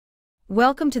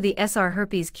Welcome to the SR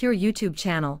Herpes Cure YouTube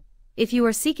channel. If you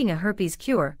are seeking a herpes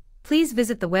cure, please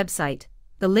visit the website.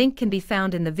 The link can be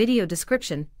found in the video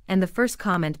description and the first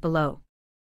comment below.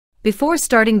 Before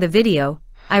starting the video,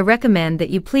 I recommend that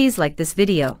you please like this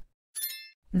video.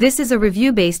 This is a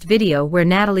review-based video where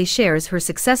Natalie shares her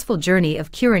successful journey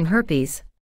of curing herpes.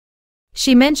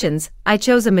 She mentions, "I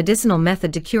chose a medicinal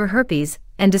method to cure herpes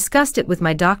and discussed it with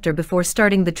my doctor before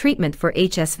starting the treatment for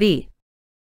HSV.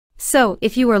 So,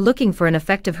 if you are looking for an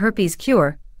effective herpes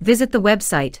cure, visit the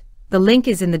website. The link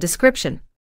is in the description."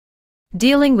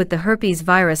 Dealing with the herpes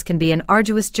virus can be an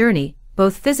arduous journey,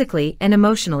 both physically and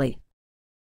emotionally.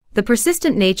 The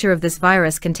persistent nature of this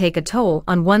virus can take a toll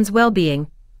on one's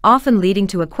well-being, often leading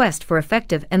to a quest for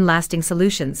effective and lasting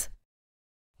solutions.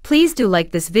 Please do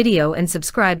like this video and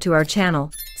subscribe to our channel.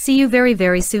 See you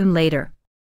very soon later.